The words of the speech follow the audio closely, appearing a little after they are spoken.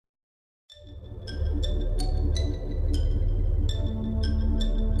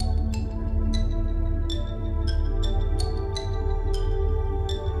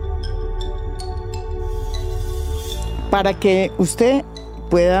Para que usted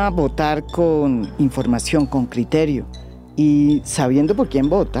pueda votar con información, con criterio y sabiendo por quién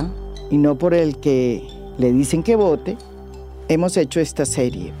vota y no por el que le dicen que vote, hemos hecho esta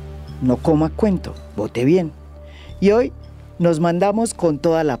serie, No coma, cuento, vote bien. Y hoy nos mandamos con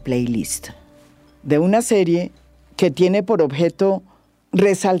toda la playlist de una serie que tiene por objeto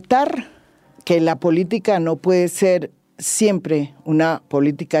resaltar que la política no puede ser siempre una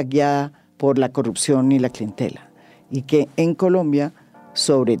política guiada por la corrupción y la clientela, y que en Colombia,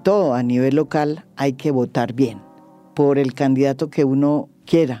 sobre todo a nivel local, hay que votar bien, por el candidato que uno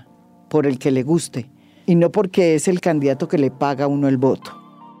quiera, por el que le guste, y no porque es el candidato que le paga a uno el voto.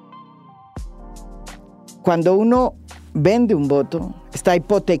 Cuando uno vende un voto, está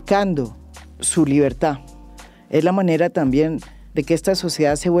hipotecando su libertad. Es la manera también de que esta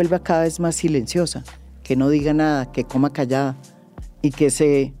sociedad se vuelva cada vez más silenciosa, que no diga nada, que coma callada y que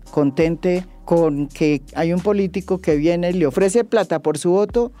se contente con que hay un político que viene, le ofrece plata por su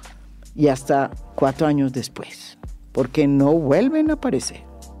voto y hasta 4 años después, porque no vuelven a aparecer.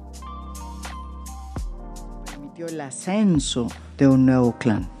 Permitió el ascenso de un nuevo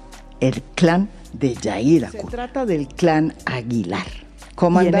clan, el clan de Yair Acuña. Se trata del clan Aguilar.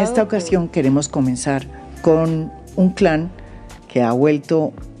 Y en esta ocasión queremos comenzar con un clan que ha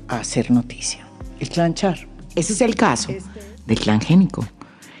vuelto a hacer noticia, el clan Char. Ese es el caso del clan Génico,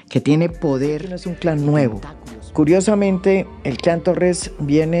 que tiene poder. No es un clan nuevo. Curiosamente, el clan Torres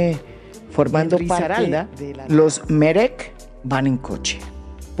viene formando parte de los Merek van en coche,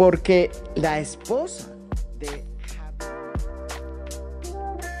 porque la esposa de...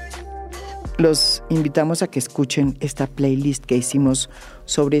 Los invitamos a que escuchen esta playlist que hicimos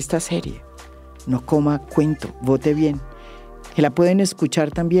sobre esta serie, No coma, cuento, vote bien, que la pueden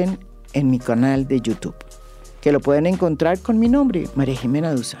escuchar también en mi canal de YouTube, que lo pueden encontrar con mi nombre, María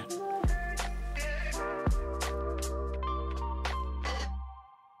Jimena Duzán.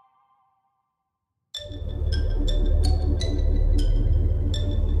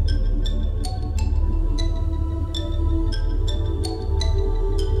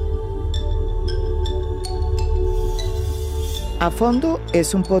 A Fondo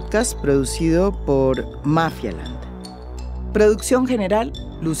es un podcast producido por Mafialand. Producción general,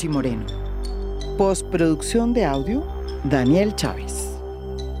 Lucy Moreno. Postproducción de audio, Daniel Chávez.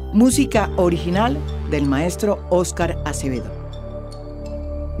 Música original del maestro Óscar Acevedo.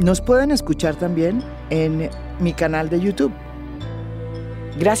 Nos pueden escuchar también en mi canal de YouTube.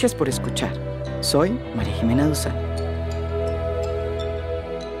 Gracias por escuchar. Soy María Jimena Duzán.